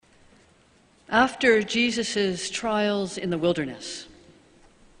After Jesus' trials in the wilderness,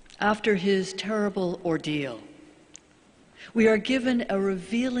 after his terrible ordeal, we are given a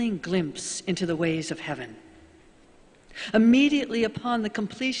revealing glimpse into the ways of heaven. Immediately upon the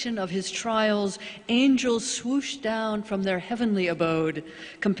completion of his trials, angels swoosh down from their heavenly abode,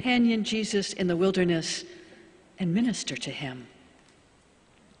 companion Jesus in the wilderness, and minister to him.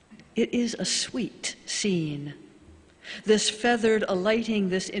 It is a sweet scene. This feathered alighting,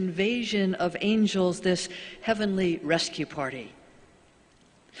 this invasion of angels, this heavenly rescue party.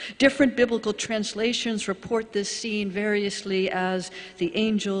 Different biblical translations report this scene variously as the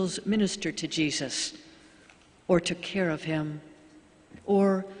angels ministered to Jesus, or took care of him,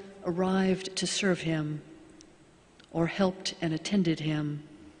 or arrived to serve him, or helped and attended him,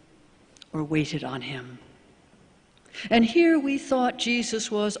 or waited on him. And here we thought Jesus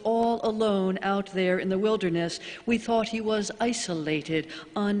was all alone out there in the wilderness. We thought he was isolated,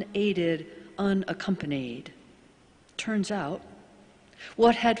 unaided, unaccompanied. Turns out,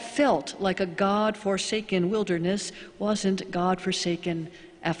 what had felt like a God-forsaken wilderness wasn't God-forsaken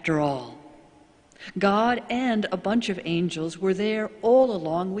after all. God and a bunch of angels were there all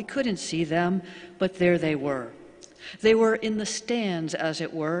along. We couldn't see them, but there they were. They were in the stands, as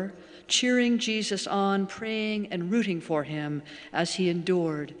it were, cheering Jesus on, praying and rooting for him as he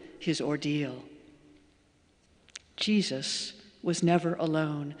endured his ordeal. Jesus was never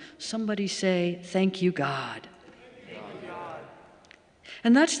alone. Somebody say, "Thank you, God." Thank you, God.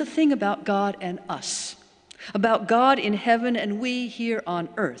 And that's the thing about God and us, about God in heaven and we here on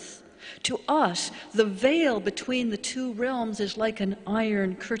earth. To us, the veil between the two realms is like an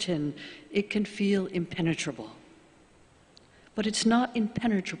iron curtain. It can feel impenetrable. But it's not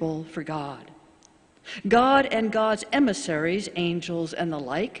impenetrable for God. God and God's emissaries, angels and the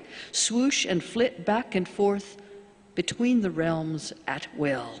like, swoosh and flit back and forth between the realms at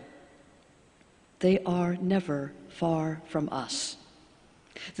will. They are never far from us.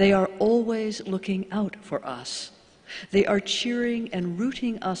 They are always looking out for us. They are cheering and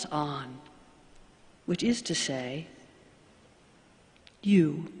rooting us on, which is to say,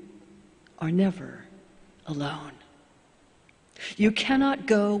 you are never alone. You cannot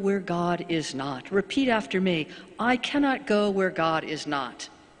go where God is not. Repeat after me. I cannot go where God is not.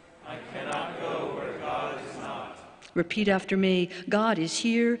 I cannot go where God is not. Repeat after me. God is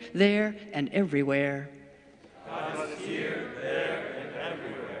here, there, and everywhere. God is here, there, and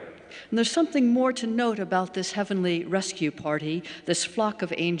everywhere. And there's something more to note about this heavenly rescue party, this flock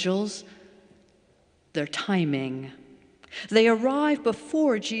of angels. Their timing. They arrive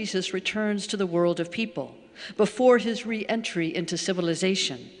before Jesus returns to the world of people, before his re-entry into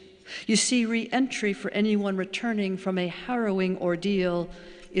civilization. You see, re-entry for anyone returning from a harrowing ordeal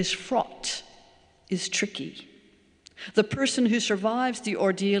is fraught, is tricky. The person who survives the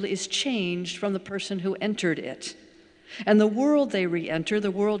ordeal is changed from the person who entered it. And the world they re-enter,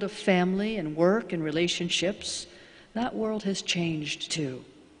 the world of family and work and relationships, that world has changed too.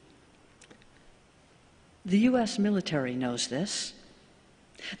 The U.S. military knows this.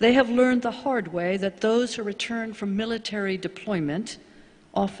 They have learned the hard way that those who return from military deployment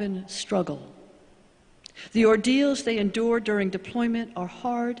often struggle. The ordeals they endure during deployment are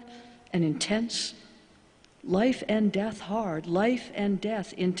hard and intense. Life and death hard, life and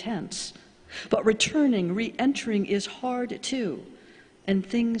death intense. But returning, re-entering is hard too, and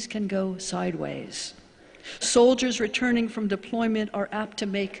things can go sideways. Soldiers returning from deployment are apt to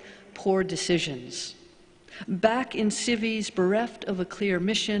make poor decisions. Back in civies, bereft of a clear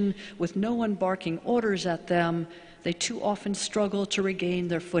mission, with no one barking orders at them, they too often struggle to regain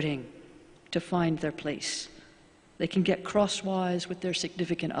their footing, to find their place. They can get crosswise with their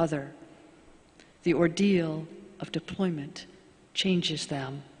significant other. The ordeal of deployment changes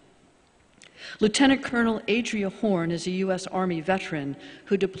them. Lieutenant Colonel Adria Horn is a U.S. Army veteran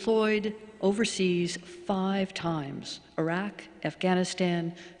who deployed overseas 5 times: Iraq,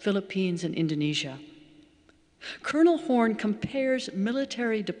 Afghanistan, Philippines, and Indonesia. Colonel Horn compares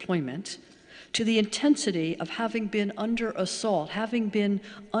military deployment to the intensity of having been under assault, having been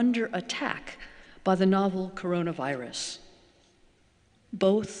under attack by the novel coronavirus.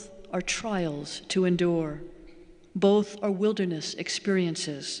 Both are trials to endure. Both are wilderness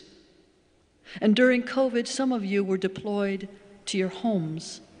experiences. And during COVID, some of you were deployed to your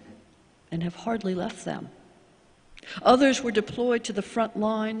homes and have hardly left them. Others were deployed to the front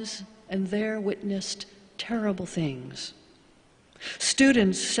lines and there witnessed terrible things.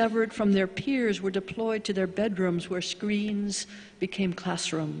 Students severed from their peers were deployed to their bedrooms where screens became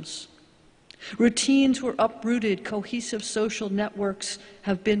classrooms. Routines were uprooted, cohesive social networks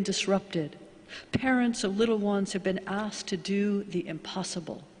have been disrupted. Parents of little ones have been asked to do the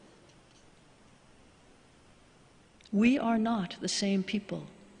impossible. We are not the same people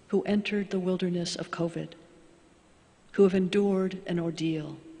who entered the wilderness of COVID, who have endured an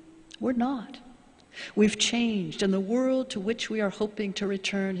ordeal. We're not. We've changed, and the world to which we are hoping to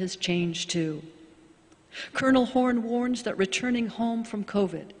return has changed too. Colonel Horn warns that returning home from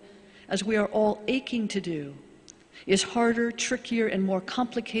COVID, as we are all aching to do, is harder, trickier, and more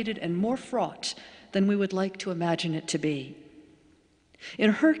complicated and more fraught than we would like to imagine it to be.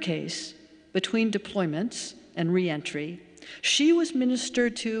 In her case, between deployments and re-entry, she was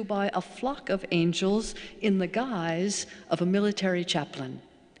ministered to by a flock of angels in the guise of a military chaplain.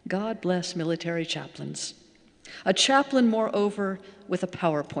 God bless military chaplains. A chaplain, moreover, with a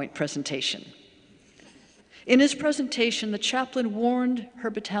PowerPoint presentation. In his presentation, the chaplain warned her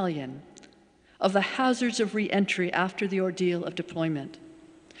battalion of the hazards of re-entry after the ordeal of deployment,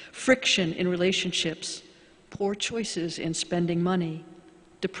 friction in relationships, poor choices in spending money,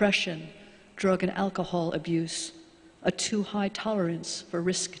 depression, drug and alcohol abuse, a too high tolerance for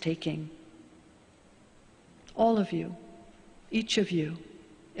risk-taking. All of you, each of you,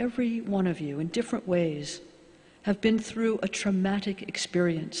 every one of you in different ways have been through a traumatic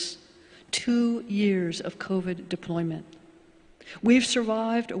experience, 2 years of COVID deployment. We've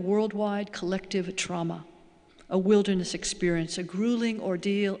survived a worldwide collective trauma, a wilderness experience, a grueling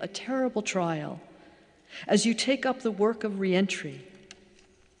ordeal, a terrible trial. As you take up the work of re-entry,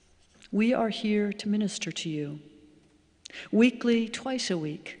 we are here to minister to you. Weekly, twice a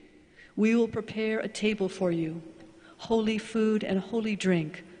week, we will prepare a table for you, holy food and holy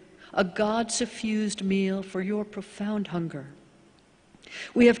drink, a God-suffused meal for your profound hunger.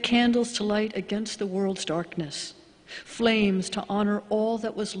 We have candles to light against the world's darkness, flames to honor all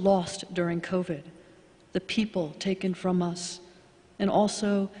that was lost during COVID, the people taken from us, and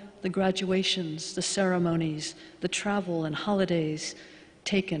also the graduations, the ceremonies, the travel and holidays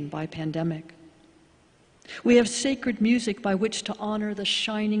taken by pandemic. We have sacred music by which to honor the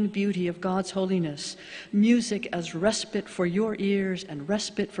shining beauty of God's holiness, music as respite for your ears and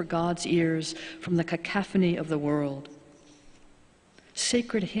respite for God's ears from the cacophony of the world.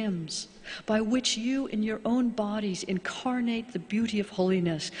 Sacred hymns by which you in your own bodies incarnate the beauty of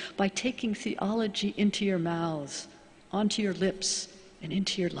holiness by taking theology into your mouths, onto your lips, and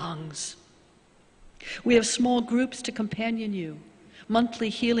into your lungs. We have small groups to companion you, monthly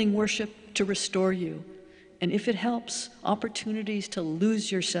healing worship to restore you, and if it helps, opportunities to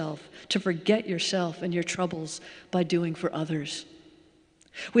lose yourself, to forget yourself and your troubles by doing for others.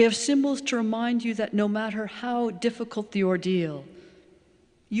 We have symbols to remind you that no matter how difficult the ordeal,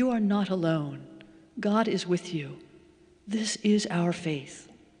 you are not alone. God is with you. This is our faith.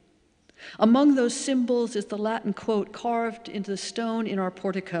 Among those symbols is the Latin quote carved into the stone in our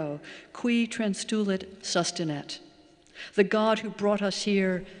portico, Qui transtulit sustinet. The God who brought us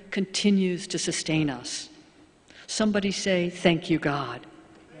here continues to sustain us. Somebody say, thank you, God.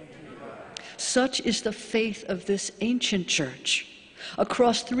 Thank you, God. Such is the faith of this ancient church.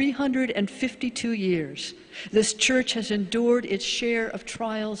 Across 352 years, this church has endured its share of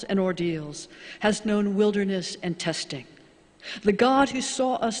trials and ordeals, has known wilderness and testing. The God who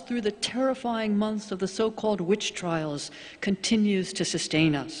saw us through the terrifying months of the so-called witch trials continues to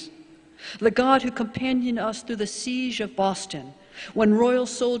sustain us. The God who companioned us through the siege of Boston, when royal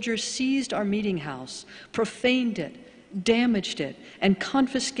soldiers seized our meeting house, profaned it, damaged it, and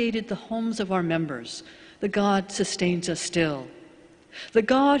confiscated the homes of our members, the God sustains us still. The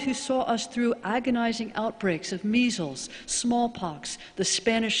God who saw us through agonizing outbreaks of measles, smallpox, the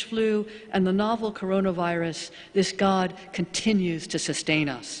Spanish flu, and the novel coronavirus, this God continues to sustain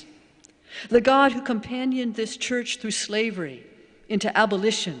us. The God who companioned this church through slavery, into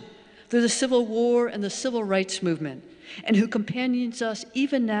abolition, through the Civil War and the Civil Rights Movement, and who companions us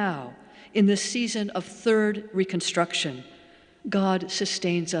even now in this season of third reconstruction, God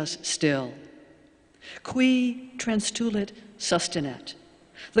sustains us still. Qui transtulit sustinet.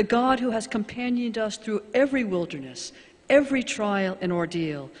 The God who has companioned us through every wilderness, every trial and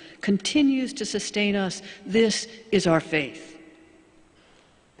ordeal, continues to sustain us. This is our faith.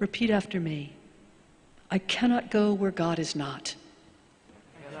 Repeat after me. I cannot go where God is not.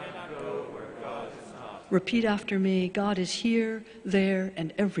 Repeat after me. God is here, there,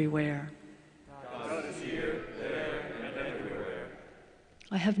 and everywhere. God is here, there, and everywhere.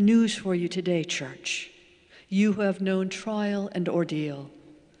 I have news for you today, church. You who have known trial and ordeal,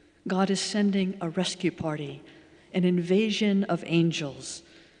 God is sending a rescue party, an invasion of angels.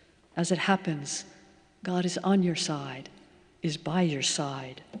 As it happens, God is on your side, is by your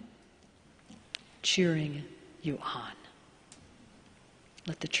side, cheering you on.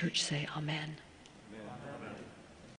 Let the church say amen.